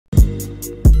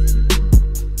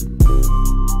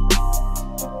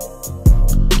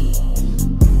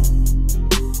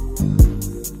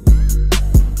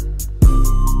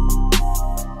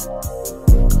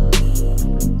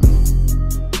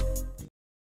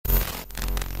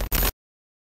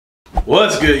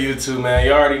What's good, YouTube, man?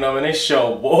 You already know, man. It's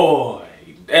your boy,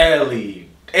 Ellie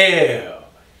L.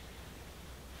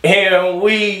 And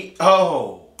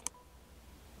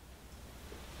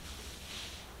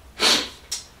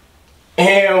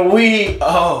we,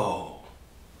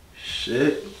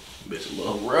 shit. Bitch, a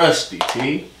little rusty,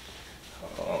 T.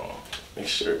 Make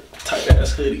sure, tight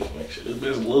ass hoodie. Make sure this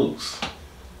bitch loose.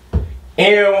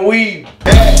 And we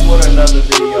back with another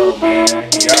video, man.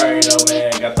 You already know,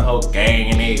 man. Got the whole gang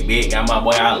in it, bitch. Got my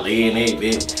boy Ali in it,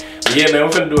 bitch. But yeah, man,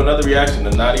 we're finna do another reaction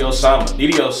to Notti Osama,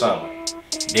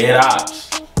 Dead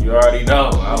Opps. You already know.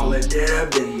 I'm let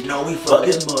that then you know we fuck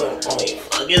his mother. We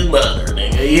fuck his mother,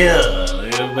 nigga. Yeah.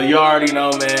 But you already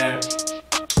know, man.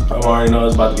 I already know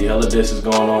there's about to be hella disses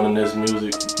going on in this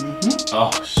music. Oh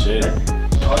shit. I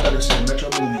thought it said Metro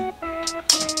Boomin.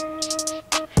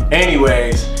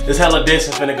 Anyways, this hella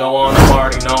dissing finna go on, I'm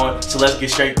already knowing. So let's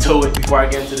get straight to it. Before I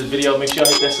get into this video, make sure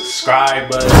you hit that subscribe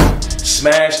button.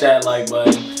 Smash that like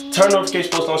button. Turn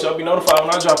notification post on so you'll be notified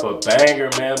when I drop a banger,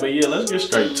 man. But yeah, let's get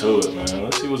straight to it, man.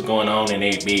 Let's see what's going on in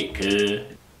 8-bit, cuz.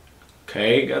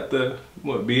 Okay, got the,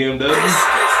 what, BMW?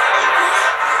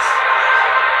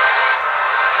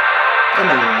 That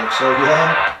nigga look so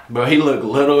young. Bro, he look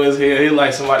little as hell. He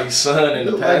like somebody's son in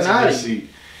the passenger seat.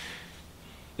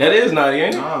 That is Notti,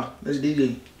 ain't it? Nah, that's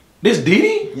Didi. This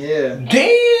Didi? Yeah.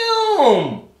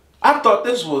 Damn! I thought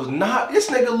this was not.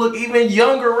 This nigga look even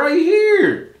younger right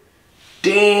here.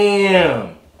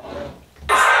 Damn.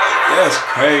 That's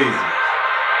crazy.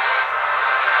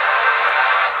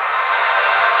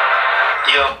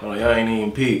 Yo. Oh, y'all ain't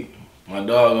even peep. My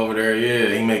dog over there, yeah,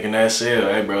 he making that sale.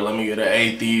 Hey, bro, let me get an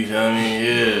 8 thief, you know what I mean?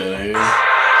 Yeah.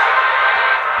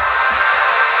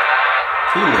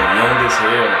 He look young as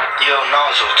hell. Yo,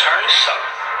 Nozzle, turn this up.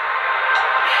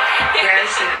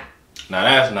 Now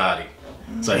that's Notti.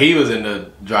 So he was in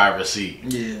the driver's seat.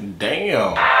 Yeah.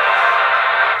 Damn.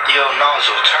 Yo,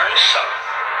 Nozzle, turn this up.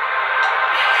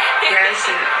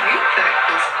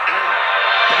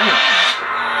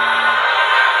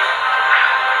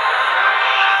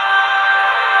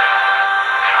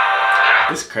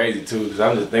 It's crazy too, because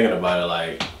I'm just thinking about it,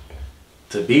 like,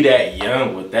 to be that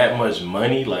young with that much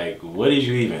money, like, what is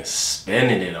you even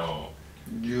spending it on?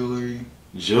 Jewelry.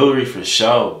 Jewelry for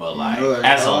sure, but like,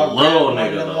 as a little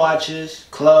nigga though. Watches,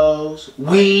 clothes,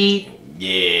 weed.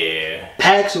 Yeah.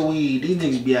 Packs of weed. These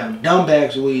niggas be having dumb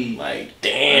packs of weed. Like,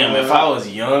 damn, if I was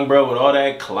young, bro, with all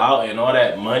that clout and all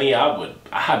that money,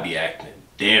 I'd be acting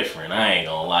different. I ain't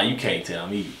gonna lie. You can't tell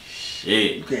me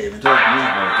shit. You can't even talk to me.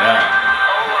 Oh, God.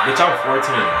 Bitch, I'm 14.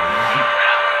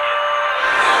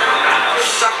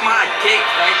 Suck my dick,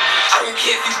 like, I don't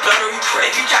care if you better, you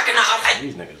crave, you jacking out.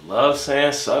 These niggas love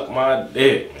saying suck my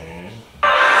dick, man.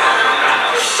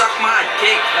 Suck my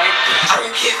dick, like, I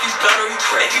don't care if you better, you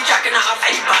crave, you jacking out,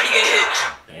 anybody get hit.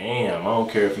 Damn, I don't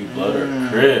care if you blood or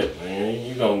crib, man.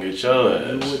 You gonna get your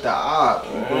ass. With the op.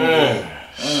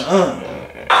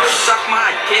 Suck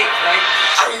my dick, like,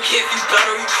 I don't care if you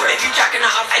better, you crave, you jacking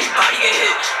out, anybody get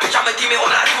hit. Bitch, I'm a demon, all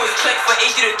I do is click for 8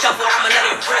 to the devil, I'ma let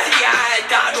it rest. Yeah, I had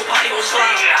died, nobody gon'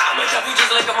 slide. I'm a devil,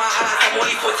 just look at my eyes. I'm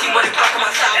only 14, but it block on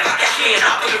my side. If I catch me and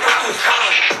I put it right to his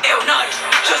collar. Ew, Notti,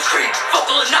 just creep,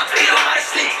 vocal and not beat on my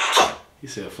sneak. He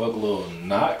said, fuck Lil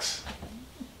Knox.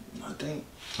 I think.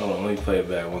 Hold on, let me play it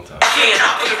back one time. Yeah, and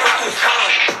I put it right to his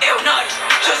collar. Ew, Notti,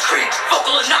 just creep,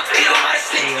 vocal and not beat on my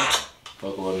sneak.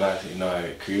 Fuck Lil Knox, you know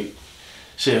I get creep.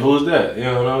 Shit, who's that? You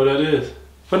don't know who that is?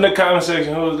 Put in the comment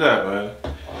section, who's that, man?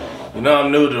 You know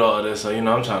I'm new to all this, so you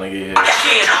know I'm trying to get hit. Yeah,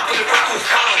 and I put it right to his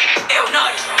collar. Ew,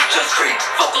 Notti, just creep,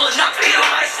 vocal and not beat on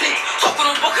my sneak. Talking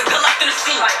on book and collecting the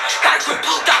scene. Got a grip,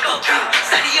 blue dot, go beam.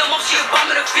 Steady him up, she a bomb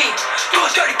in the fiend. Do a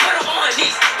dirty, put him on her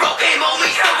knees. Bro came on me,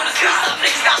 still on the streets. Some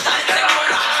niggas got signed, take him on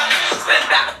the high. Spin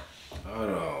back. Hold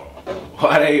on.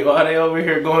 Why they over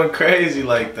here going crazy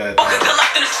like that? Book and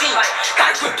collecting the scene.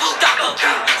 Got a grip, blue dot, go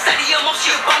beam. Steady him up,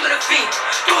 she a bomb in the fiend.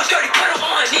 Do a dirty, put him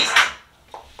on her knees.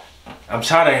 I'm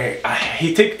trying to,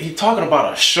 he talking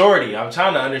about a shorty. I'm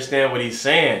trying to understand what he's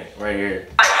saying right here.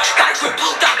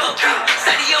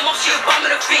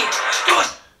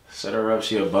 Set her up,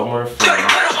 she a bummer.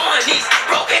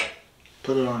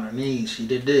 Put it on her knees. She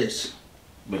did this.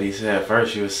 But he said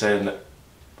first she was saying,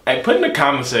 hey, put in the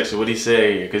comment section what he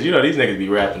said here, cause you know these niggas be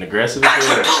rapping aggressive as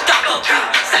hell.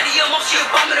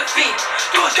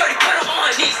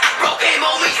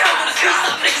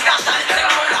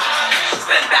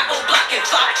 Spin back on block and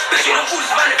fly. Bitch, you know who's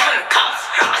running from the cops.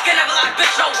 I can never lie,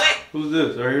 bitch, no way. Who's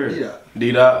this right here? D-Dot.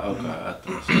 D-Dot? Okay, I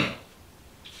thought so.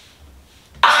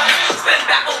 Spin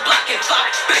back on block and fly.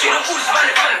 Bitch, you know who's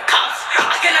running from the cops.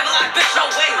 I can never lie, bitch, no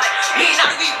way. Me and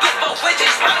I, we get both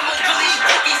witches. Bottom of believe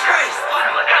cookie sprays.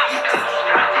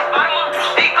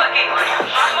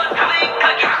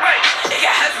 It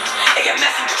get heavy, it get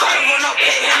messy. Try to run up,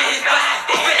 hit him in his back.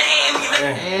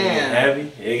 Damn. Heavy?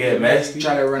 It get messy?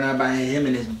 Try to run out by him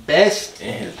and his best.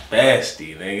 And his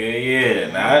bestie, nigga.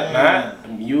 Yeah, not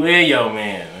you and your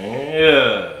man.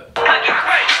 Yeah.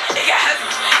 It get heavy,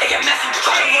 it get messy.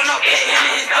 Try to run up, hit him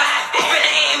in his back. They finna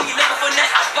aim, you never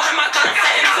finesse. I bought him my gun,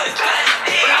 set him to his back.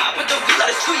 But I put the wheel of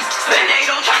the squeeze. Spend they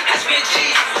don't try to catch me in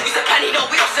cheese. We said penny, no,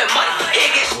 we don't send money. It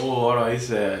gets. Oh, hold on, he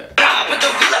said. I put the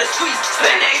wheel of the squeeze.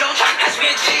 Spend they don't try to catch me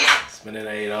in cheese. Spending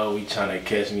 8-0, we trying to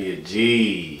catch me a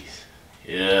G's.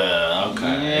 Yeah,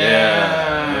 okay.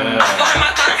 Yeah. I bought him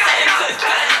my gun, set him to his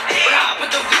back. But I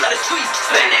put the wheel of the squeeze.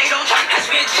 Spend they don't try to catch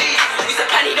me in cheese. We said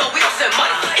penny, no, we don't send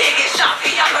money. It gets shot,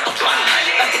 feet out like a bunny.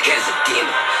 Like the kid is a demon.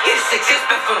 Hit a 6, it's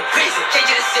been for the reason. Change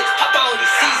it to 6, pop out on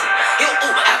these season. He'll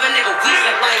have a nigga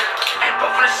wheezing like. And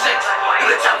both for the 6. You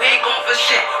can tell we ain't going for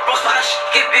shit. Bro, spot that shit,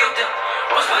 get built up.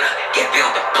 Bro, spot that, get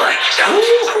built up. Blank.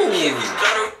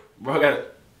 Bro, got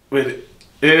with it.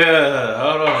 Yeah,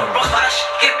 hold on. Bro, spot that shit,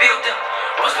 get built up.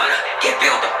 Bro, spot that, get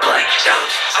built up. Blank.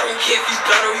 I don't care if you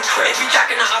blood or you crazy. If you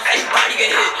jacking the house, anybody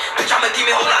get hit. Bitch, I'm a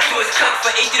demon, all I do is cook.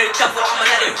 For 8 to the devil, I'ma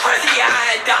let it rest. See, I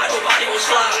had died, nobody gon'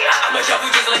 slide. I'm a devil,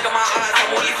 just look at my eyes.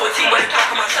 I'm only 14 when the clock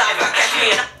on my side. If I catch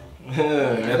me and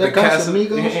Got the Casa.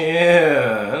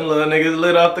 Yeah, them little niggas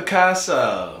lit off the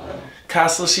Casa.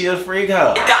 Casa, she a freak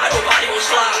hoe. die, nobody gon'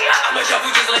 slide. I'm a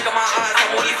devil, just look at my eyes.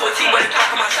 I'm only 14 when the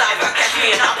clock on my side. If I catch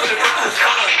me and I put it in who's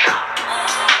calling.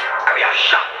 I be out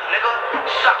shot, nigga.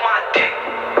 Suck my dick.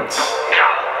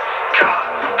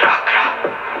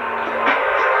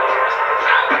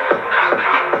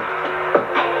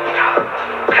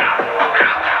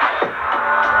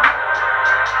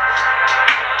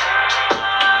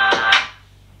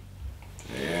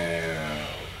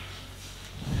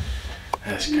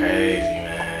 That's crazy,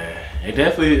 man. They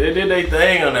did their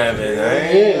thing on that, man. I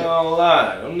ain't gonna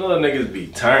lie. Them little niggas be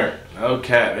turned. No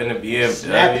cap. In the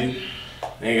BMW.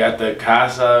 They got the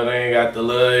Casa, they got the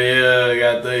little,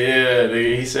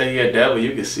 nigga. He said he a devil.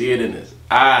 You can see it in his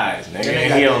eyes, nigga.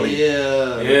 And he only,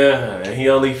 and he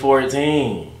only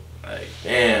 14. Like,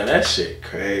 damn, that shit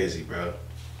crazy, bro.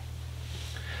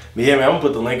 But yeah, man, I'm gonna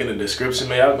put the link in the description,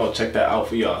 man. Y'all go check that out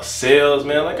for y'all sales,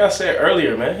 man. Like I said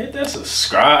earlier, man, hit that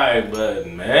subscribe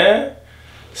button, man.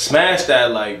 Smash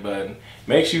that like button.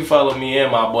 Make sure you follow me and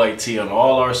my boy T on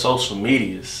all our social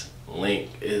medias. Link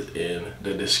is in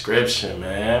the description,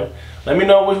 man. Let me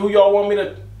know who y'all want me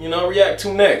to, react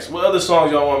to next. What other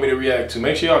songs y'all want me to react to?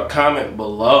 Make sure y'all comment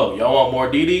below. Y'all want more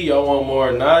DD? Y'all want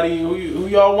more Notti? Who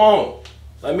y'all want?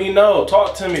 Let me know.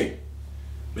 Talk to me.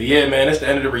 But yeah, man, that's the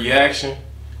end of the reaction.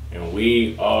 And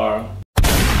we are.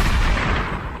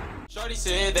 Shorty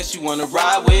said that she wanna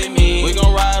ride with me. We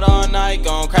gon' ride all night,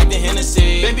 gon' crack the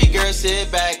Hennessy. Baby girl, sit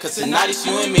back, cause tonight it's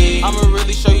you and me. I'ma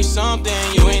really show you something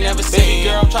you ain't never seen. Baby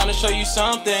girl, I'm tryna show you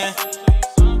something.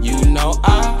 You know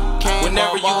I can't.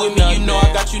 Whenever you with me, you know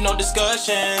I got you, no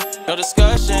discussion. No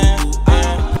discussion.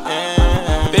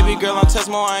 Baby girl, I'm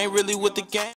Tesmo, I ain't really with the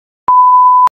game.